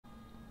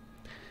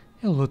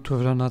Hello to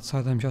everyone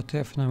outside, I'm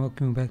JTF and I'm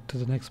welcoming back to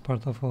the next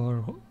part of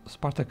our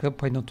Sparta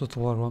campaign on Total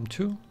War Rome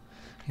 2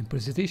 in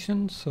Paris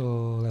edition.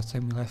 So last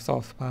time we left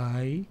off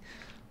by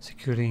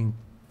securing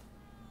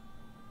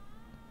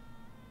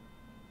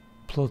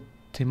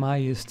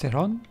Plotimaeus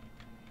Teron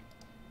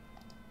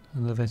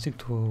and advancing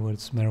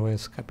towards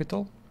Meroe's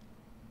capital,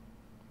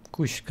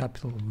 Kush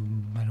capital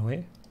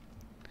Meroe.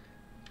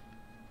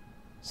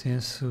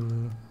 Since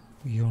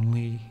we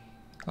only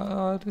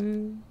are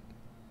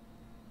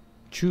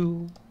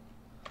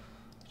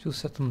two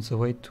settlements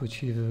away to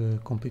achieve a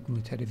complete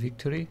military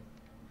victory,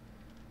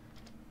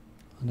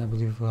 and I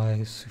believe,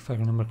 if I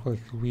remember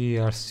correctly, we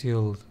are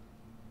still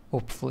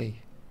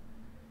hopefully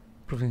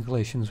improving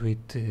relations with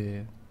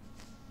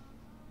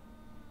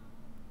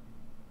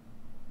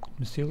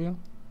Massilia.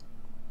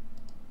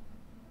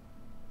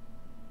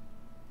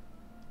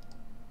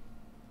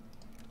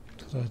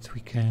 So that we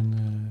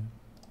can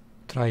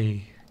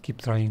keep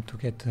trying to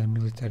get a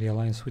military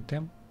alliance with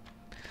them.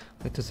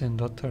 Let us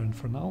end our turn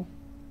for now.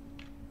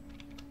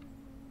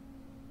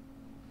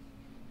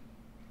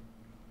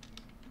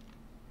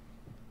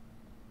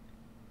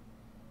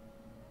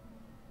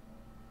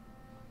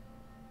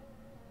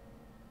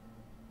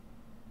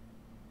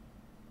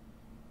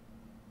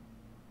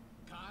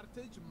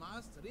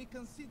 Must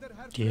reconsider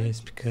her Yes,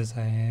 because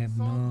I am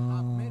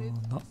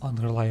not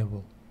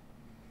unreliable.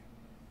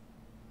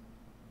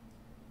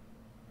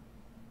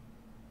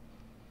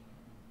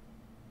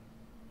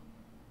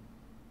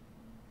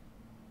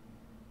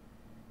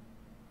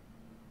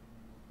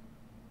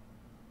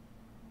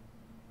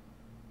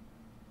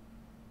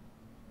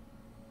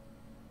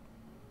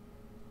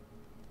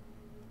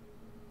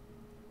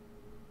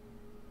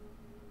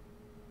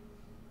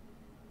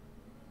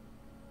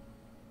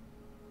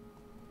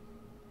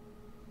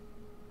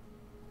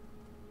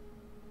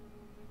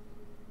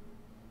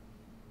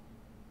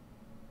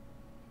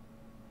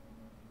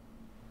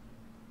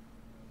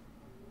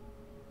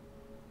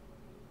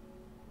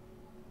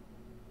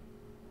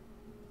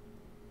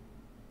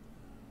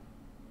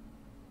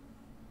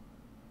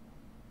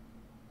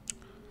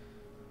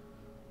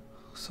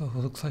 So it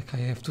looks like I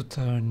have to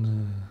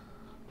turn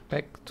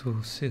back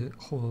to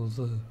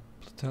hold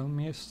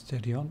Plotimaeus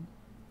Teron.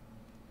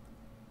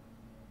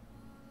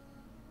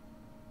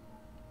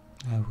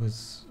 I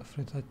was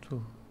afraid that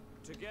will.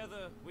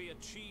 Together we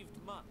achieved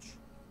much.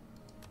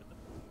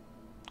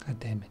 God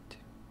damn it.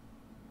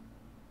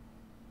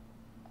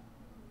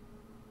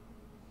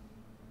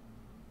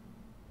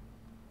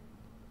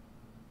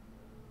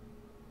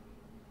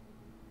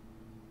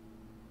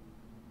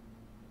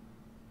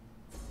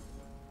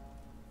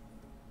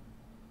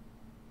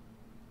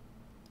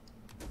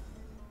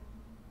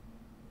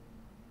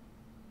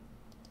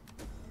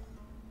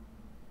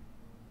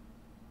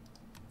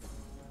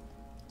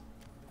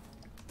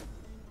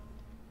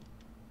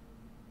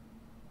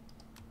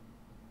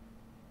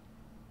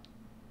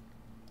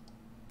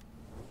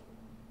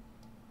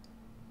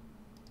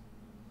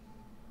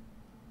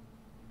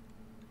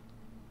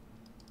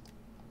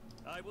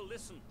 I will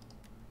listen.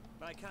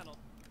 I cannot.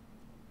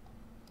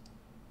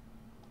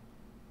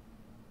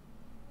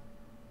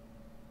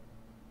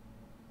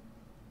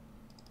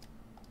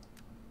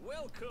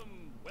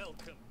 Welcome,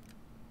 welcome.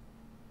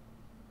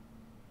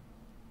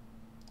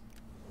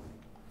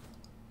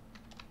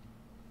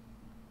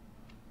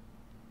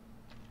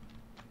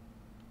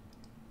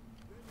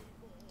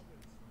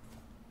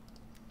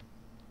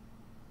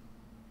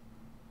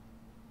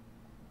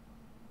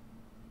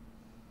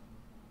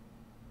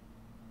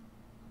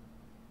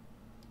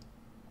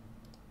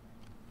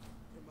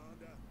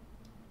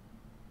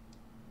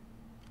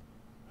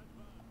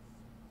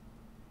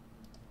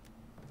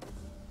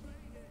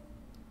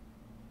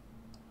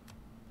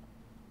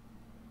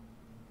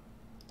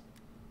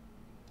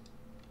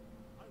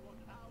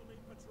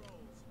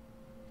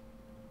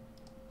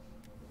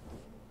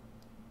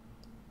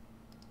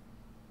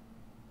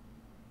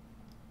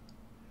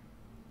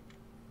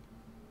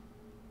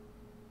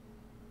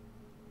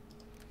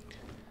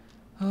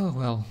 Oh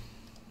well.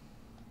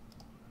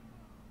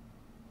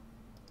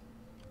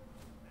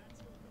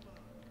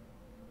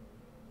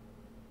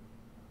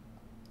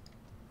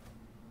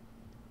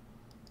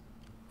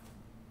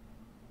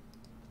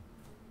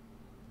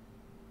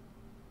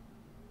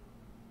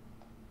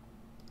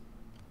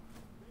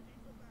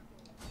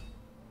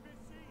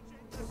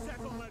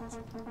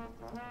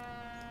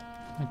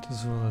 Might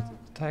as well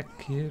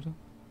attack here.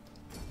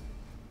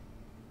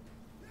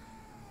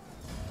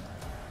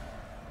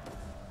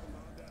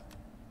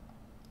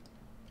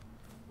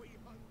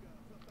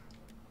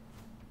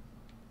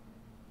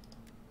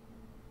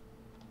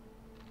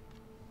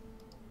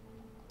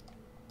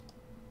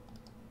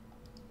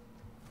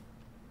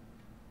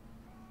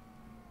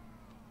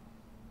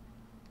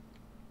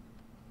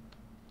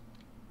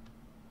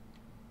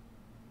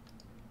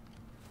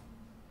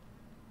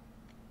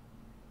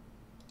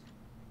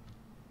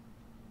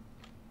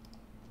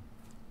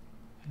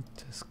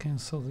 Let's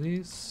cancel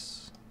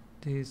this,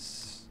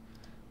 this,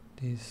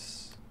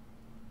 and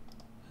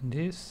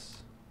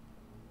this.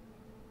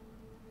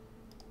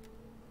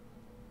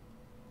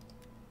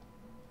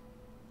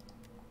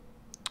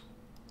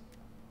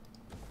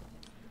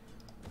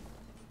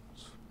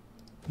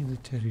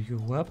 Military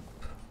you up.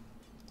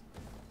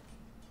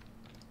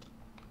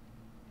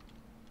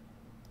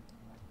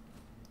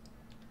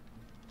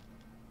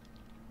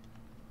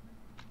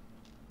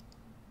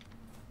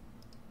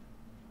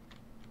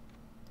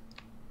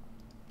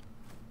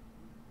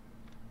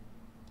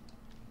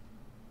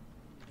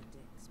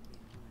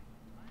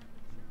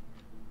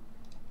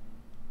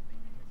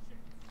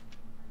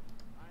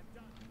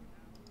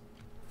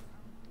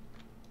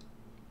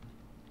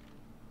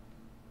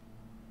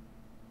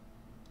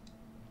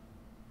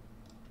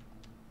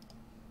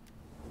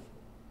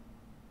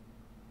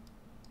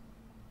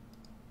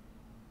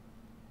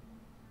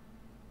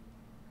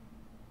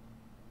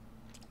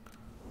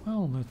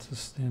 Well, let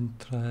us then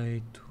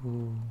try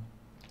to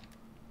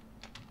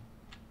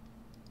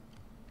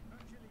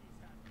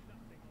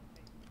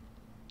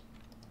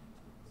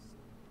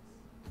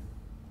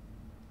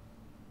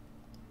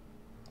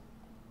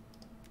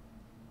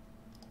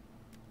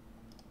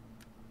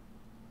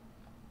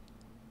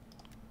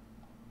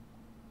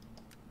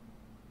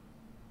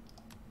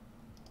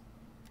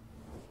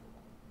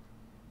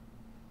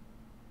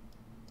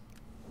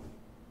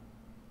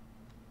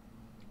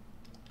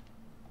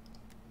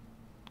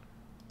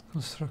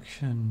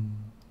construction.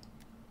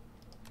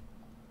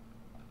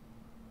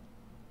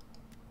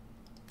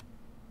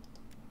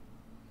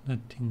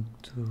 Nothing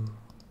to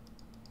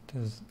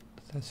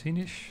that's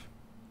finish.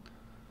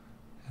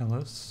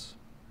 Hellas.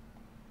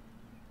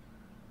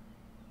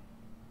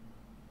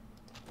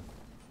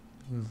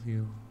 Will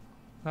you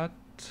that?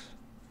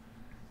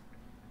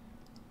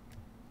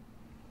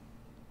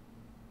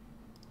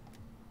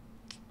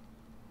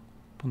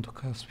 Ponto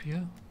Caspia.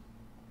 I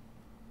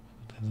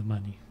don't have the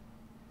money.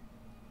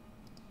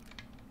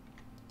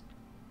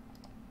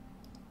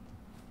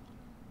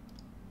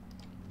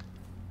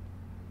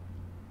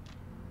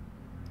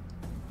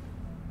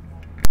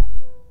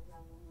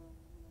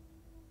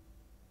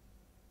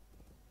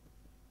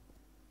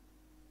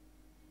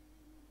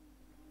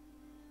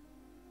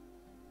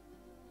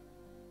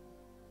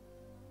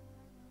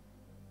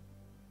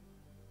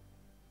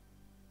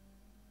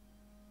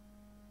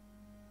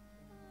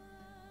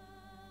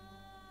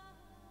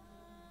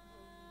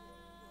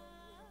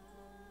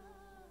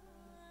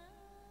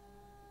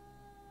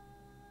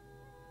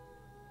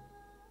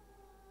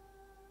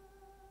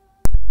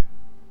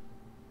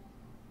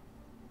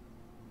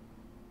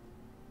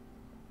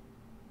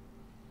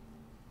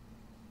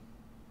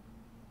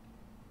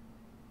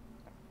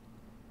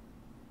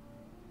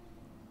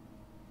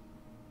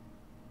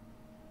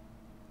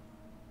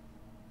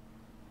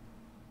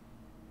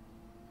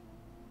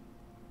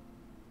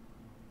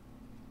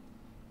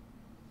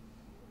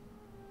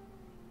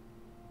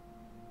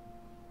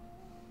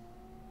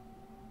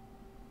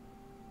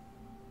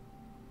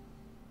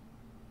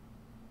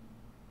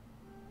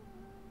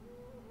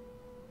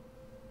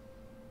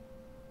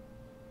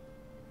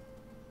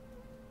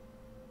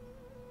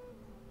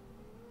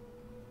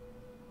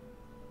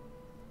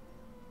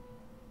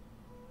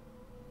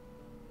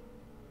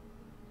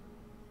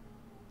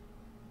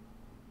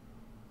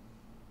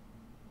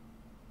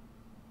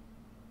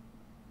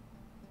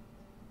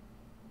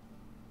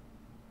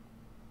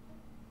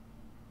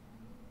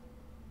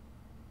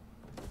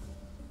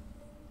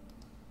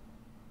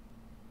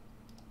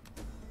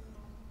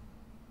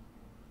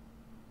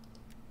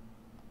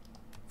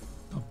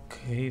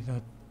 Okay,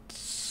 that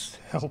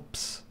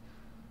helps.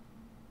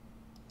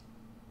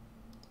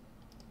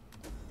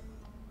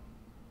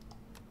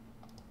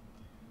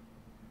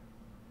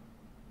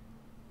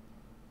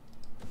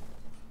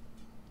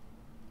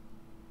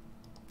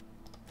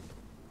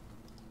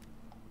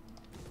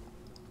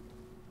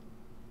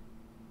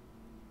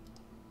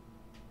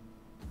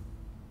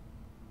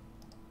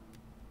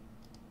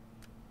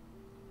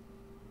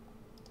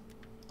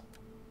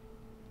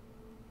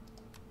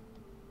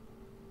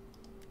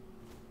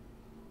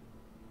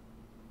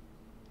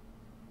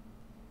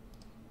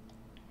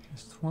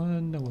 Just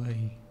one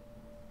away.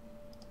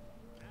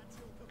 At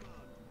your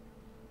command.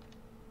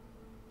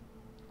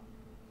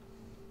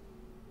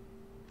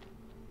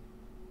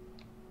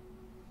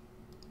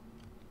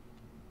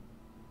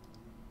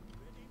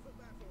 Ready for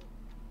battle.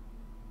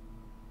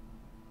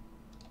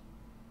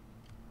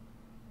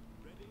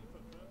 Ready for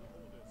further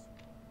orders.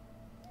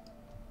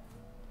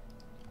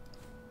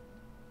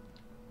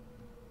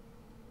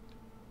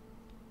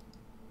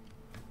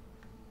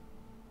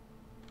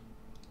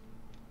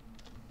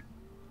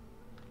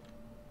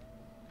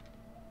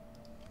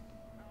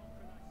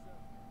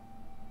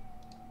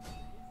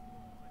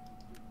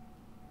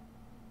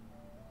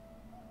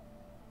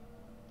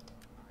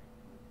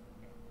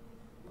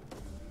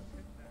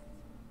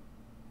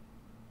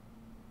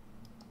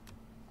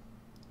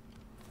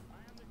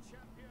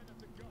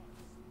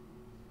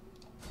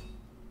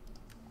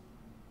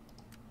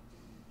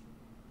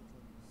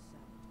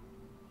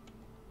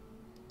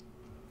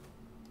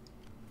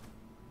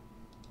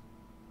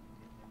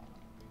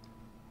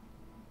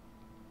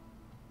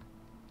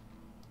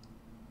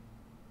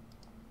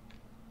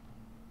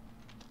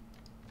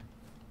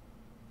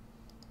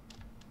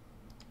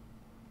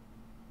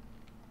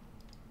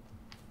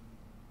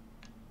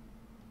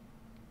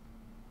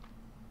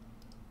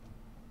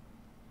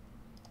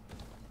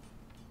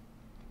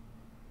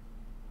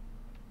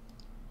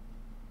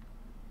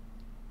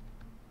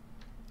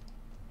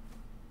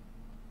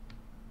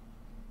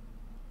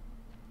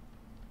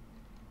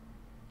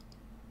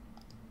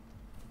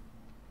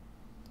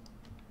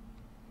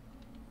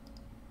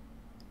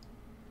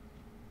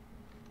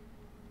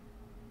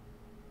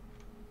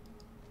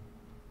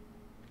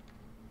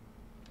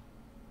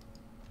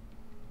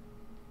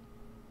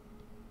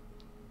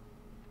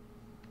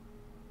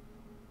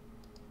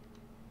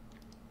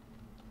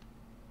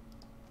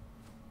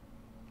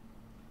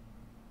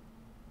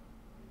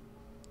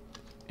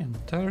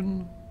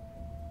 turn.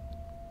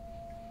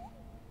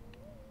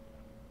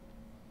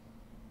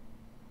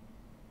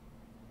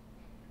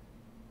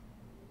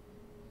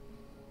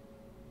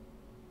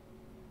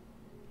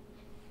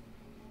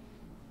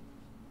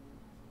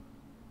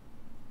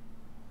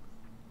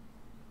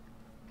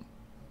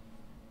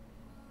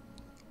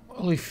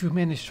 Well, if you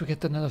manage to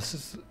get another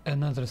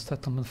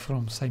settlement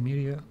from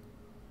Cimmeria,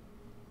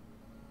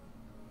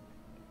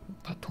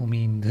 that will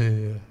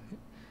mean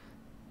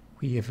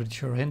we have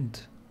reached your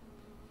end.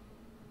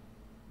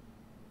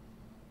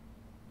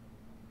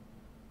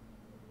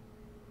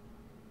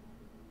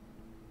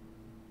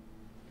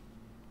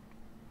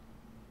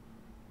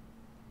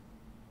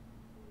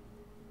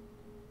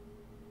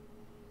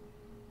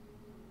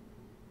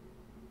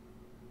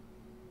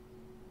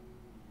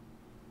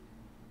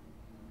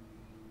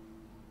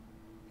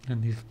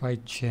 And if by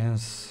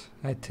chance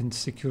Athens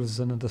secures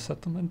another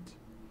settlement,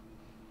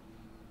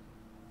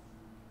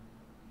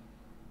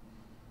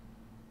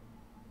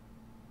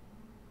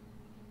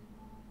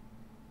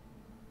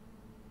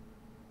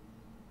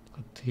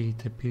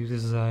 it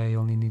appears I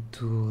only need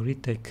to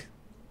retake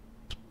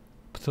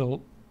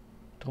Ptolemy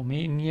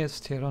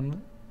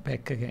Steron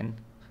back again.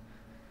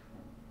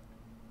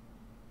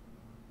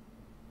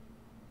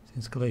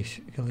 Since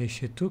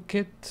Galatia took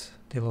it,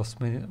 they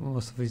lost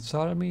most of its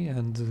army,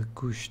 and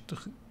Kush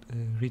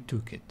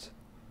retook it.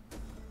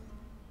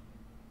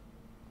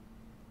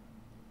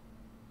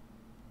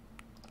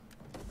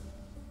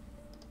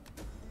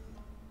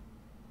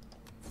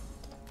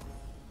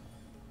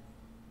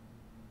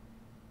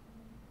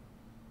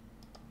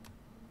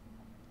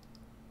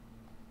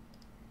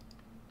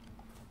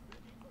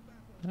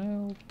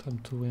 Now, time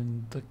to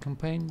end the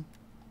campaign.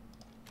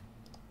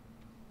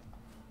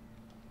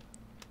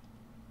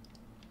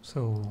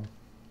 So,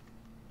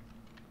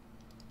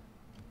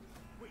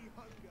 We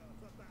hunger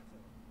for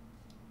battle.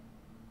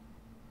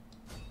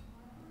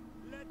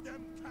 Let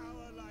them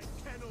cower like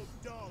kennelled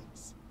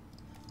dogs.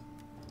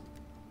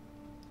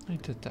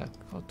 need to attack,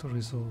 auto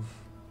resolve,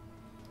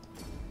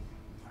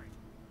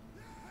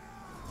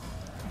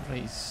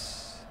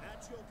 raise.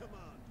 At your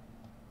command.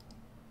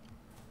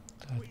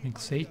 That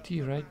makes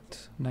 80,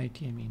 right?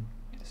 90, I mean,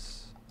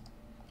 yes.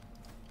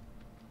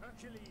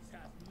 Hercules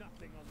has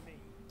nothing on me.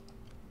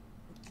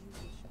 What do you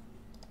wish of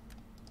me?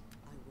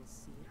 I will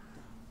see it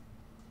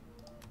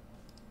done.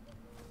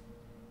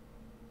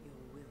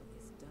 Your will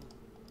is done.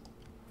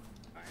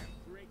 I am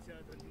greater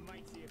than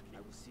mighty Achilles.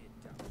 I will see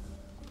it done.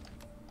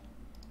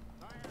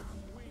 I am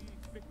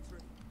winged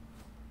victory.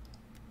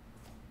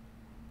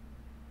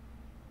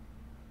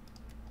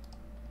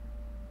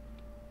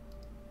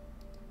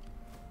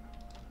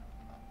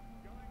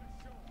 Going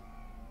ashore.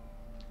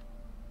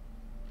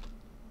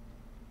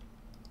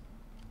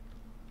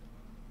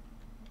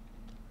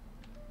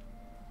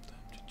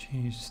 Time to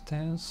change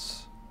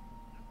stance.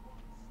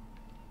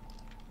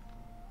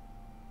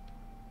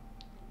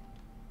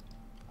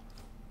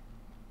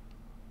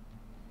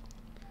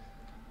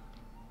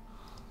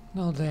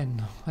 Now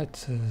then,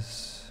 let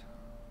us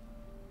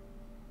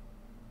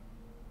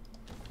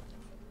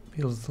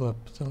build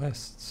up the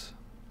last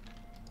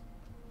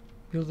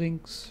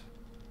buildings.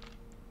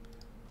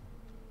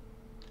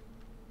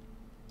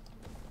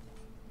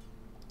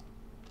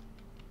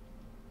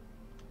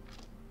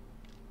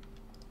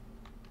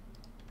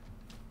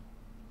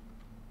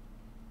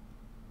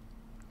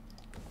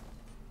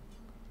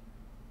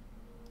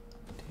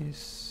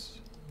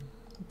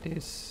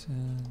 This,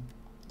 and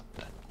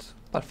that.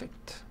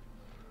 Perfect.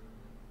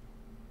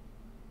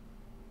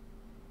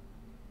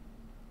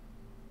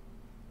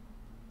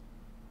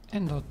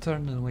 And I'll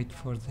turn and wait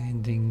for the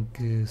ending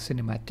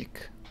cinematic.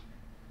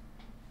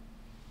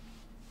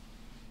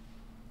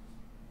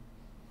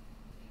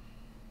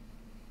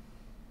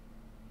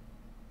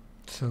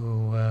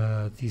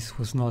 So this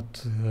was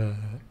not a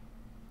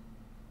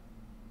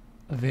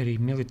very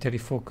military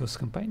focused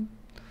campaign,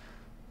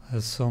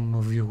 as some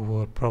of you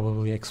were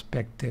probably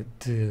expected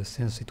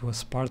since it was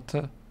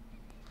Sparta.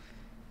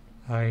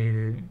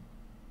 I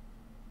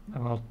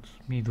about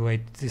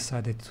midway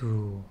decided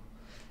to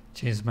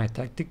change my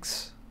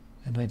tactics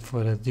and wait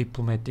for a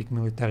diplomatic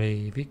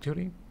military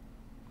victory.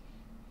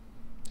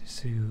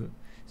 So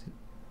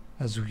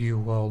as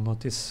you all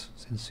notice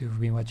since you've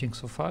been watching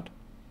so far.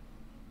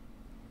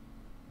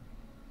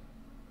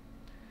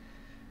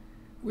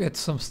 We had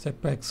some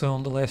step backs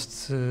on the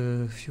last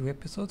few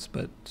episodes,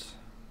 but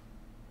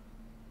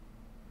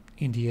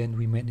in the end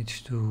we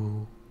managed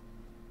to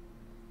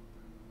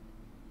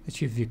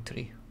achieve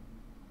victory.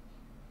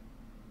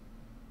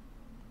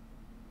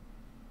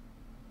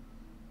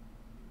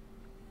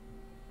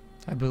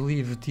 I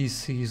believe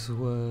this is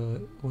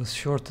was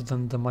shorter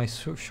than my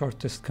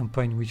shortest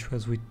campaign, which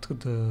was with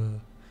the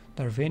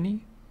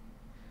Darveni.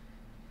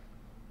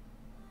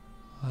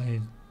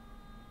 I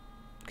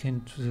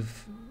can't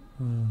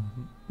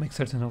make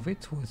certain of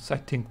it. I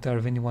think the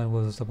Darveni one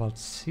was about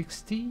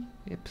 60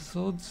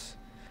 episodes.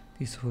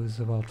 This was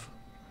about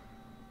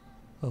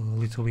a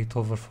little bit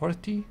over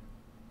 40.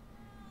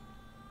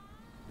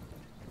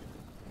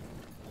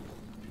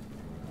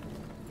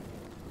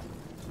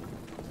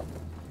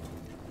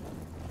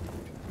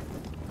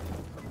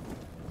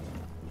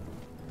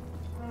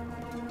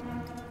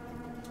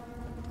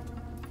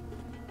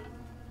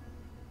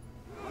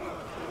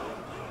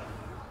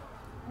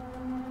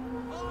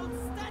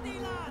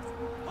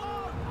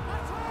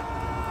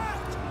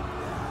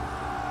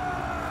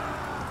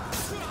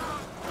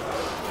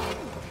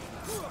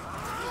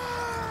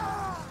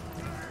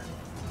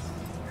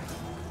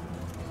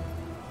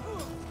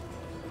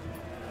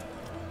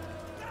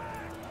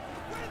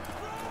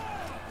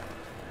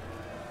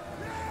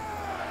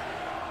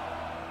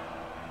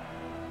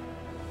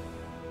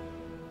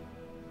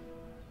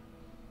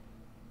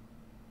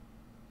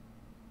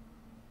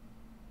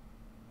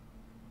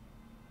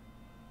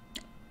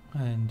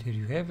 And here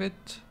you have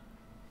it.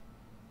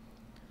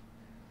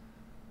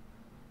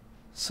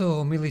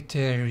 So,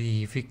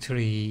 military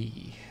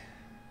victory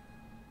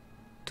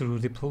through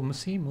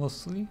diplomacy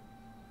mostly.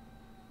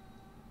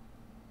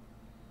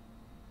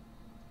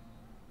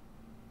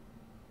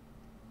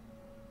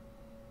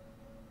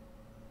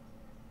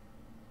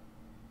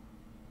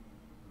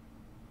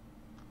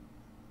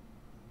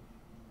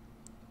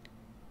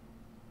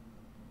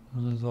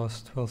 We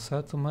lost 12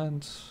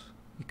 settlements,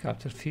 we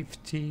captured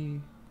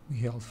 50, we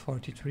held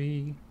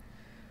 43,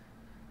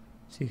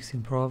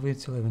 16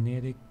 provinces, 11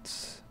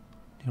 edicts,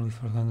 nearly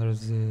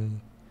 400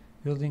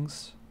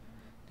 buildings,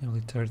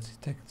 nearly 30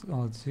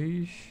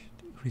 technology,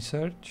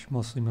 research,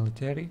 mostly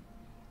military.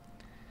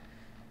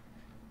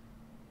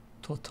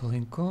 Total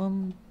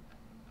income,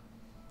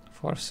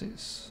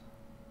 forces,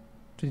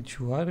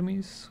 22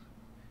 armies,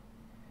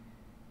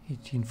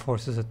 18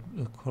 forces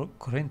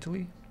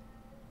currently,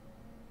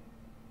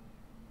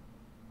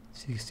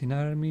 16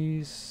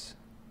 armies,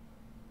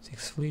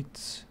 6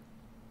 fleets,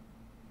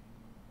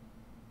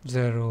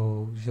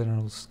 0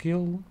 general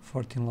skill,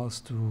 14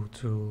 lost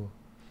to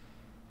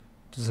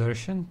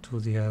desertion to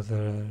the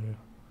other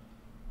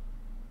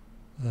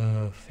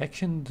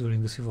faction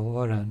during the Civil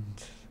War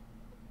and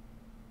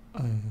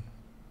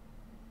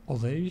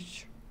old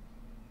age.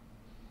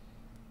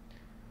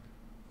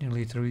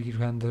 Nearly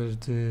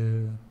 300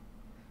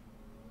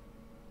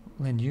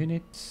 land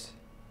units.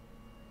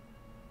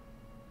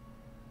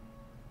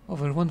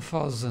 Over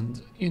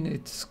 1,000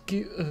 units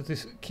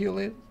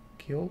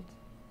killed,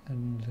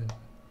 and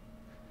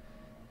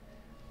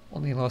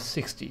only lost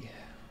 60.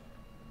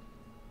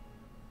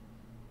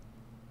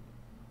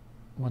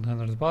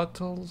 100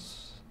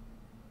 battles,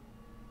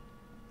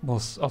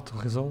 most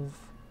auto-resolve.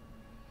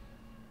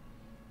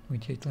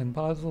 28 land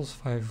battles,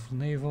 5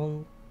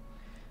 naval,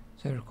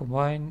 0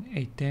 combine,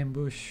 8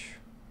 ambush,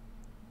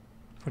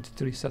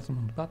 43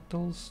 settlement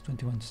battles,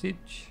 21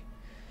 siege.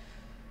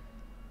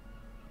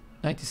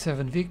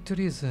 97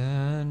 victories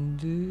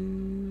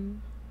and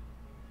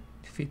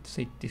defeats,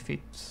 8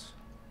 defeats.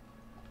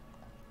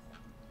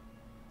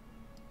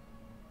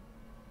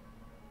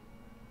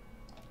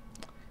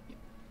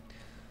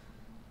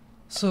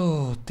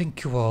 So,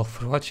 thank you all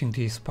for watching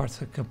this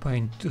Sparta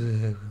campaign to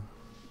the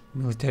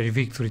military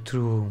victory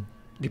through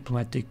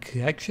diplomatic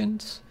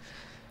actions.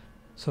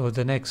 So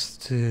the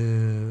next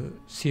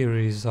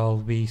series I'll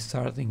be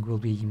starting will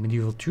be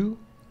Medieval 2.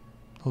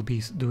 I'll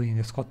be doing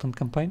a Scotland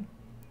campaign.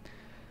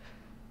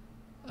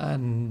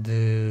 And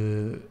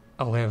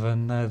I'll have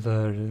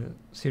another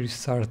series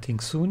starting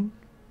soon,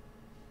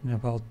 in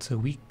about a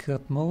week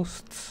at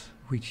most,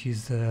 which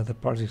is the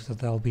project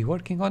that I'll be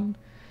working on,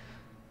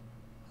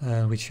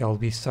 which I'll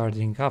be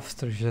starting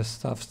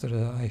just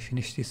after I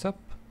finish this up.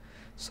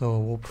 So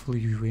hopefully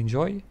you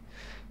enjoy.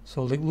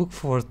 So look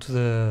forward to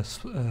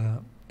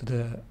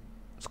the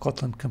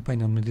Scotland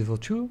campaign on Medieval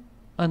 2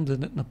 and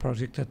the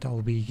project that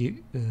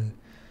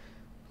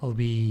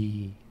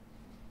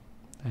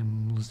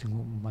I'm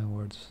losing my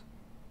words.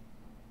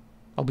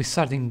 I'll be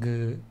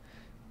starting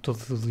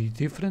totally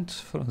different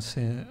for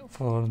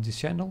this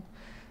channel,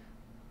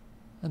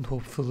 and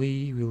hopefully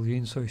you will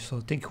enjoy.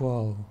 So thank you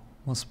all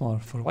once more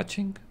for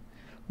watching.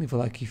 Leave a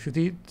like if you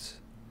did,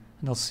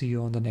 and I'll see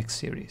you on the next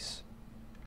series.